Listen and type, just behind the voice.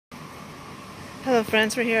Hello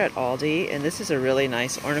friends, we're here at Aldi and this is a really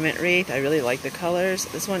nice ornament wreath. I really like the colors.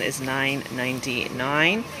 This one is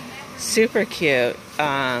 $9.99. Super cute.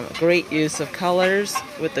 Great use of colors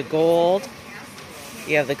with the gold.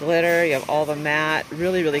 You have the glitter, you have all the matte,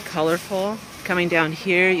 really colorful. Coming down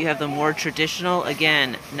here you have the more traditional,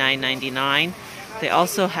 again $9.99. They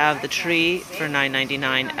also have the tree for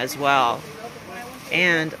 $9.99 as well.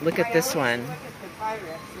 And look at this one.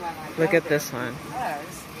 Look at this one.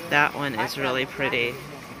 That one is really pretty.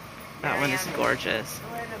 That one is gorgeous.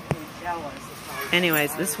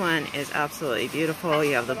 Anyways, this one is absolutely beautiful.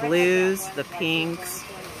 You have the blues, the pinks,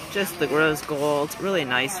 just the rose gold. Really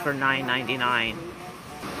nice for $9.99.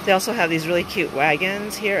 They also have these really cute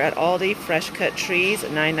wagons here at Aldi. Fresh cut trees,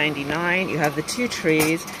 $9.99. You have the two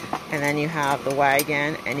trees, and then you have the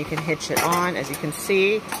wagon, and you can hitch it on. As you can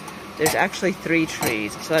see, there's actually 3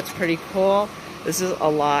 trees, so that's pretty cool. This is a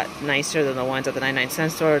lot nicer than the ones at the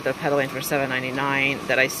 99-cent store. They're peddling for $7.99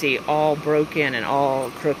 that I see all broken and all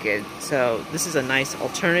crooked. So this is a nice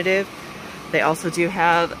alternative. They also do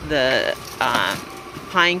have the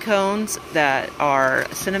pine cones that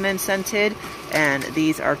are cinnamon scented, and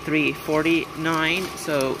these are $3.49,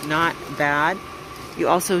 so not bad. You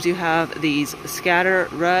also do have these scatter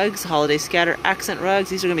rugs, holiday scatter accent rugs.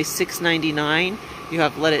 These are going to be $6.99. You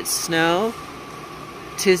have Let It Snow,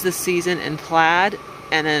 'Tis the Season in plaid,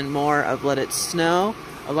 and then more of Let It Snow.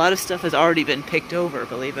 A lot of stuff has already been picked over,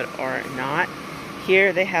 believe it or not.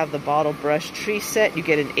 Here they have the bottle brush tree set. You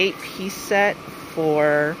get an 8-piece set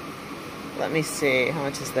for, let me see, how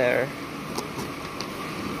much is there?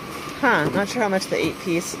 Not sure how much the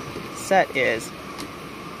 8-piece set is,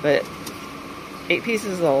 but 8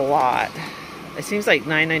 pieces is a lot. It seems like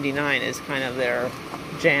 $9.99 is kind of their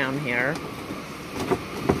jam here,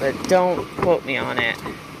 but don't quote me on it.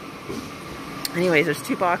 Anyways, there's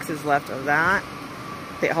 2 boxes left of that.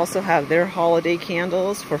 They also have their holiday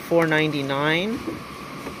candles for $4.99.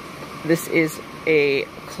 This is a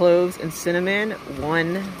cloves and cinnamon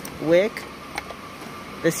 1 wick.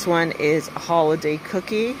 This one is a holiday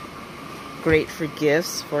cookie. Great for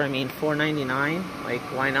gifts for, $4.99. Like,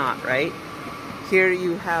 why not, right? Here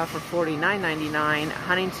you have for $49.99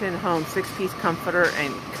 Huntington Home 6-piece comforter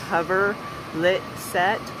and cover lit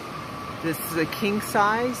set. This is a king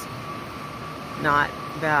size. Not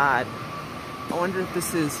bad. I wonder if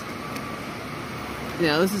this is,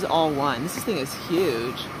 this is all one. This thing is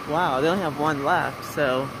huge. Wow, they only have 1 left,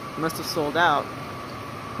 so it must have sold out.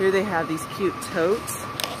 Here they have these cute totes.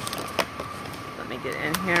 Let me get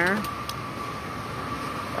in here.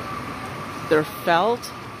 They're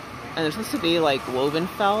felt, and they're supposed to be like woven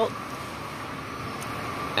felt.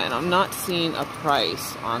 And I'm not seeing a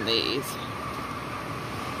price on these.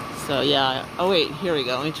 So yeah, oh wait, here we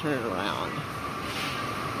go, let me turn it around.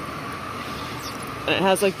 And it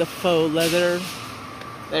has like the faux leather.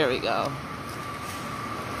 There we go.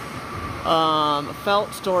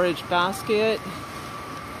 Felt storage basket.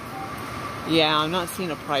 Yeah, I'm not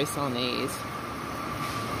seeing a price on these.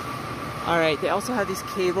 Alright, they also have these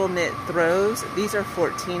cable knit throws. These are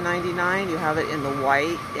 $14.99. You have it in the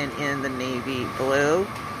white and in the navy blue.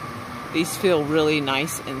 These feel really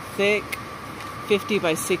nice and thick. 50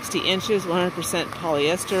 by 60 inches, 100%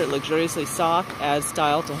 polyester, luxuriously soft, adds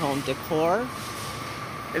style to home decor.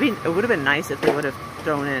 It would have been nice if they would have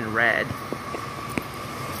thrown in red.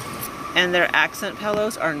 And their accent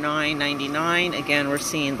pillows are $9.99. Again, we're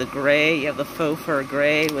seeing the gray. You have the faux fur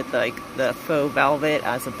gray with like the faux velvet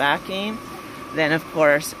as a backing. Then, of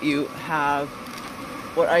course, you have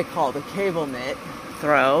what I call the cable knit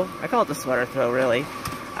throw. I call it the sweater throw, really.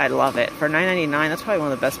 I love it. For $9.99, that's probably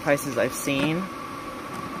one of the best prices I've seen.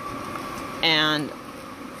 And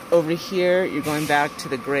over here, you're going back to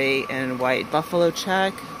the gray and white buffalo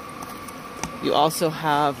check. You also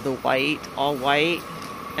have the white, all white,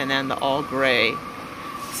 and then the all gray.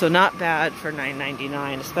 So not bad for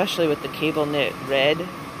 $9.99, especially with the cable knit red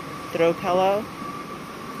throw pillow.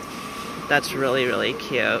 That's really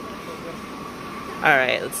cute.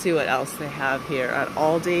 Alright, let's see what else they have here at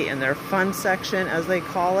Aldi in their fun section, as they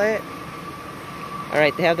call it.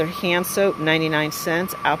 Alright, they have their hand soap, 99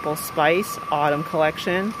 cents, apple spice, autumn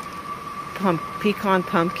collection, pecan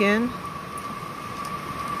pumpkin.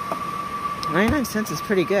 99 cents is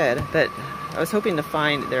pretty good, but I was hoping to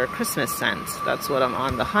find their Christmas scents. That's what I'm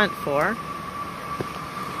on the hunt for.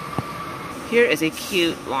 Here is a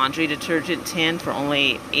cute laundry detergent tin for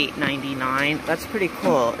only $8.99. That's pretty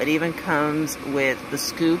cool. It even comes with the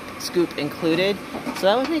scoop included. So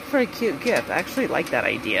that would make for a cute gift. I actually like that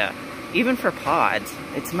idea. Even for pods.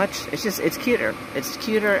 It's cuter. It's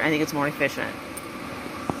cuter, I think it's more efficient.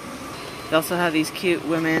 They also have these cute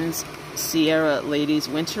women's Sierra ladies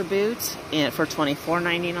winter boots for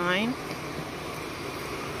 $24.99.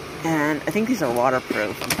 And I think these are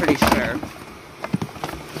waterproof, I'm pretty sure.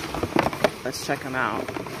 Let's check them out.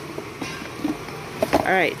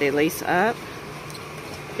 Alright, they lace up.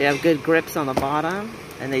 They have good grips on the bottom.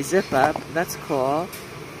 And they zip up. That's cool.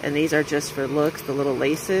 And these are just for looks, the little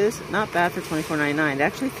laces. Not bad for $24.99. They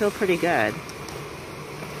actually feel pretty good.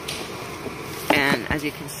 And as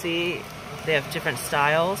you can see, they have different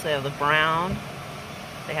styles. They have the brown.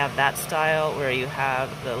 They have that style where you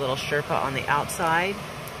have the little Sherpa on the outside.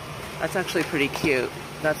 That's actually pretty cute.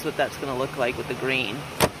 That's what that's going to look like with the green.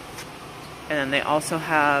 And then they also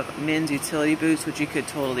have men's utility boots, which you could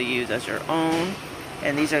totally use as your own.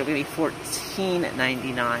 And these are going to be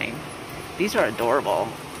 $14.99. These are adorable.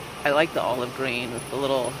 I like the olive green with the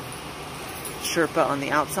little Sherpa on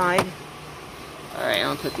the outside. Alright, I'm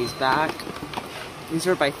going to put these back. These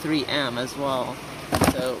are by 3M as well.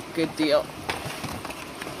 So, good deal.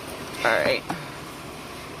 Alright.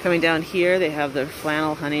 Coming down here, they have their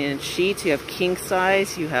flannel Huntington sheets. You have king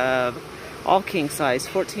size. You have all king size,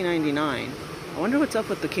 $14.99. I wonder what's up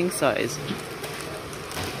with the king size.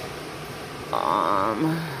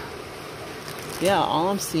 Yeah, all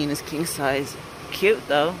I'm seeing is king size. Cute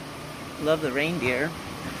though. Love the reindeer.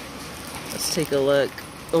 Let's take a look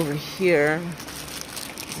over here.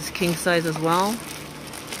 Is this king size as well?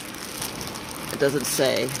 It doesn't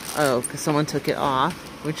say. Oh, because someone took it off,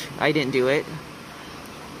 which I didn't do it.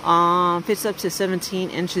 Fits up to 17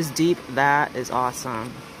 inches deep. That is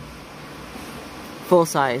awesome. Full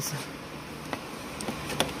size.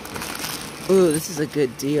 Ooh, this is a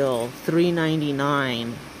good deal.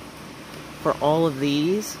 $3.99 for all of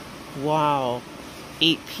these. Wow.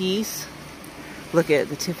 8-piece. Look at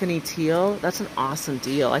the Tiffany teal. That's an awesome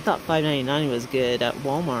deal. I thought $5.99 was good at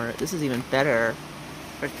Walmart. This is even better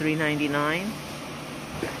for $3.99.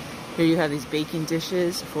 Here you have these baking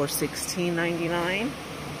dishes for $16.99.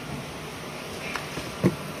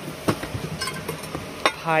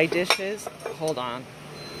 Pie dishes. Hold on.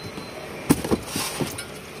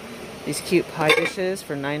 These cute pie dishes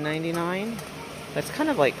for $9.99. That's kind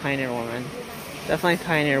of like Pioneer Woman. Definitely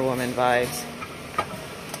Pioneer Woman vibes.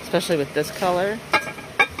 Especially with this color.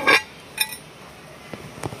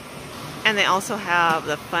 And they also have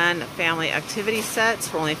the fun family activity sets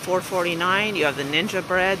for only $4.49. You have the Ninja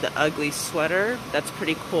Bread, the ugly sweater. That's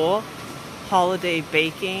pretty cool. Holiday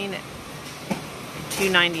baking,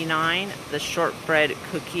 $2.99. The shortbread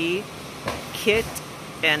cookie kit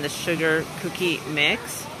and the sugar cookie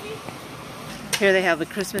mix. Here they have the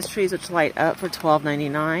Christmas trees which light up for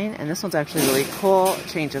 $12.99. And this one's actually really cool. It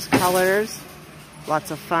changes colors.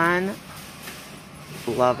 Lots of fun.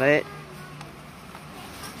 Love it.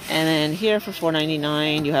 And then here for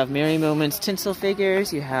 $4.99 you have Merry Moments tinsel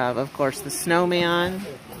figures. You have, of course, the snowman.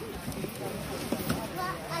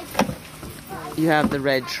 You have the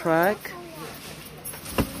red truck.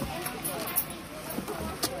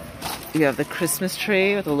 You have the Christmas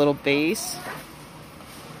tree with a little base.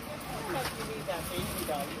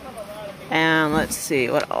 And let's see,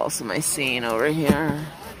 what else am I seeing over here?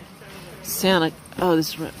 Santa, oh,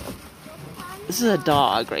 this is a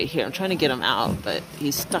dog right here. I'm trying to get him out, but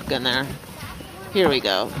he's stuck in there. Here we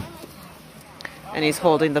go. And he's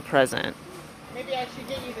holding the present. Maybe I should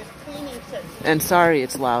get you this cleaning set. And sorry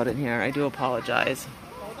it's loud in here. I do apologize.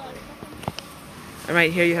 And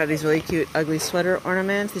right here you have these really cute ugly sweater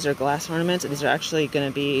ornaments. These are glass ornaments, and these are actually going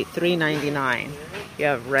to be $3.99. You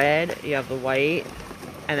have red, you have the white,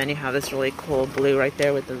 and then you have this really cool blue right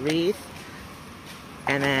there with the wreath.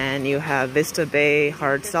 And then you have Vista Bay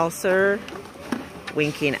Hard Seltzer,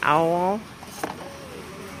 Winking Owl,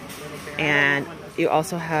 and you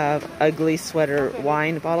also have ugly sweater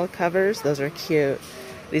wine bottle covers. Those are cute.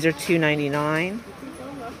 These are $2.99.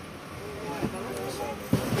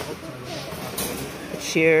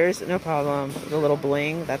 Cheers, no problem. The little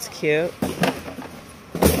bling, that's cute.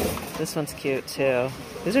 This one's cute too.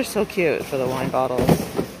 These are so cute for the wine bottles.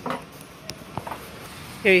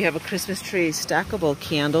 Here you have a Christmas tree stackable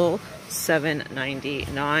candle,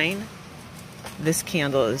 $7.99. This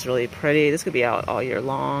candle is really pretty. This could be out all year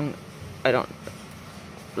long. Let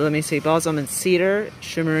me see. Balsam and cedar,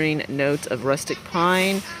 shimmering notes of rustic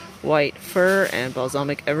pine, white fir, and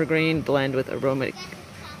balsamic evergreen blend with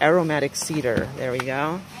aromatic cedar. There we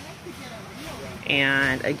go.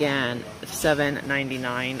 And again,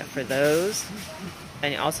 $7.99 for those.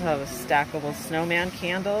 And you also have a stackable snowman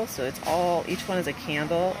candle. So it's each one is a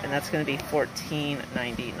candle, and that's going to be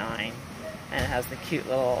 $14.99. And it has the cute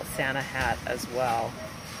little Santa hat as well.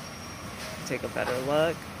 Take a better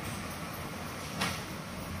look.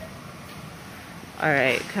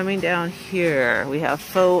 Alright, coming down here, we have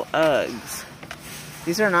faux Uggs.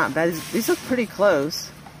 These are not bad. These look pretty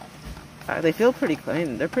close. They feel pretty close. I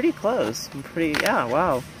mean, they're pretty close. Yeah,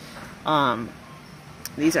 wow.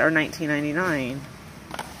 These are $19.99.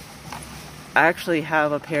 I actually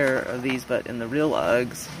have a pair of these, but in the real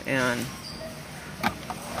Uggs, and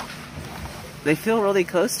they feel really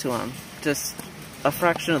close to them. Just a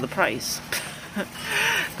fraction of the price.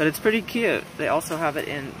 But it's pretty cute. They also have it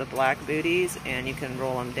in the black booties, and you can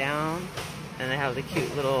roll them down. And they have the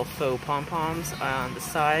cute little faux pom-poms on the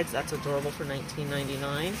sides. That's adorable for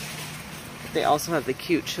 $19.99. They also have the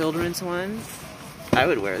cute children's ones. I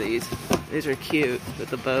would wear these. These are cute with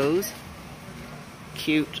the bows.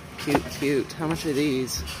 Cute, cute, cute. How much are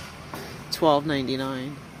these?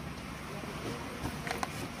 $12.99.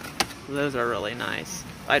 Those are really nice.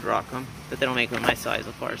 I'd rock them, but they don't make them my size,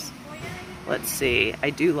 of course. Let's see. I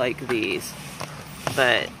do like these,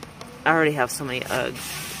 but I already have so many Uggs.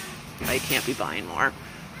 I can't be buying more.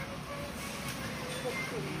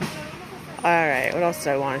 Alright, what else do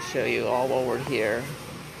I want to show you all while we're here?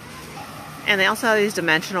 And they also have these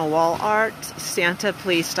dimensional wall art. Santa,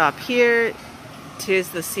 please stop here. 'Tis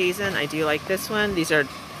the season. I do like this one. These are,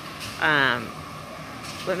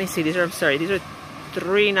 let me see. These are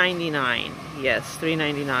 $3.99. Yes,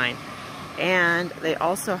 $3.99. And they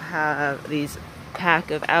also have these pack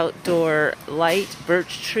of outdoor light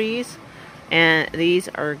birch trees. And these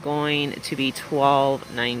are going to be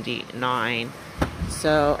 $12.99.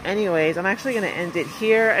 So anyways, I'm actually going to end it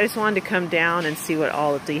here. I just wanted to come down and see what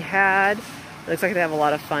Aldi had. It looks like they have a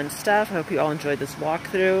lot of fun stuff. I hope you all enjoyed this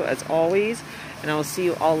walkthrough, as always. And I will see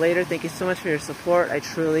you all later. Thank you so much for your support. I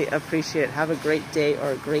truly appreciate it. Have a great day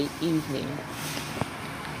or a great evening.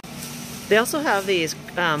 They also have these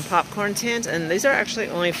popcorn tins, and these are actually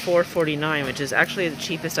only $4.49, which is actually the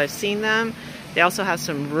cheapest I've seen them. They also have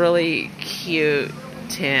some really cute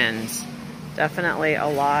tins. Definitely a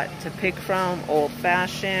lot to pick from.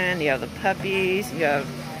 Old-fashioned. You have the puppies. You have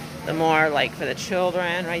the more like for the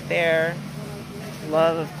children right there.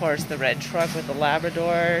 Love, of course, the red truck with the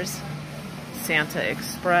Labradors. Santa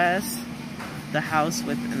Express. The house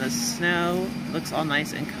in the snow. Looks all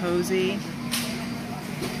nice and cozy.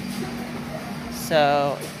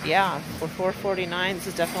 So, yeah, for $4.49, this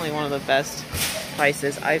is definitely one of the best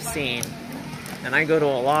prices I've seen. And I go to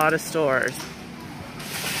a lot of stores.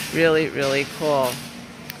 Really, really cool.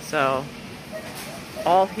 So,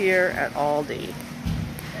 all here at Aldi.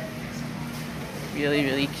 Really,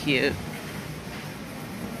 really cute.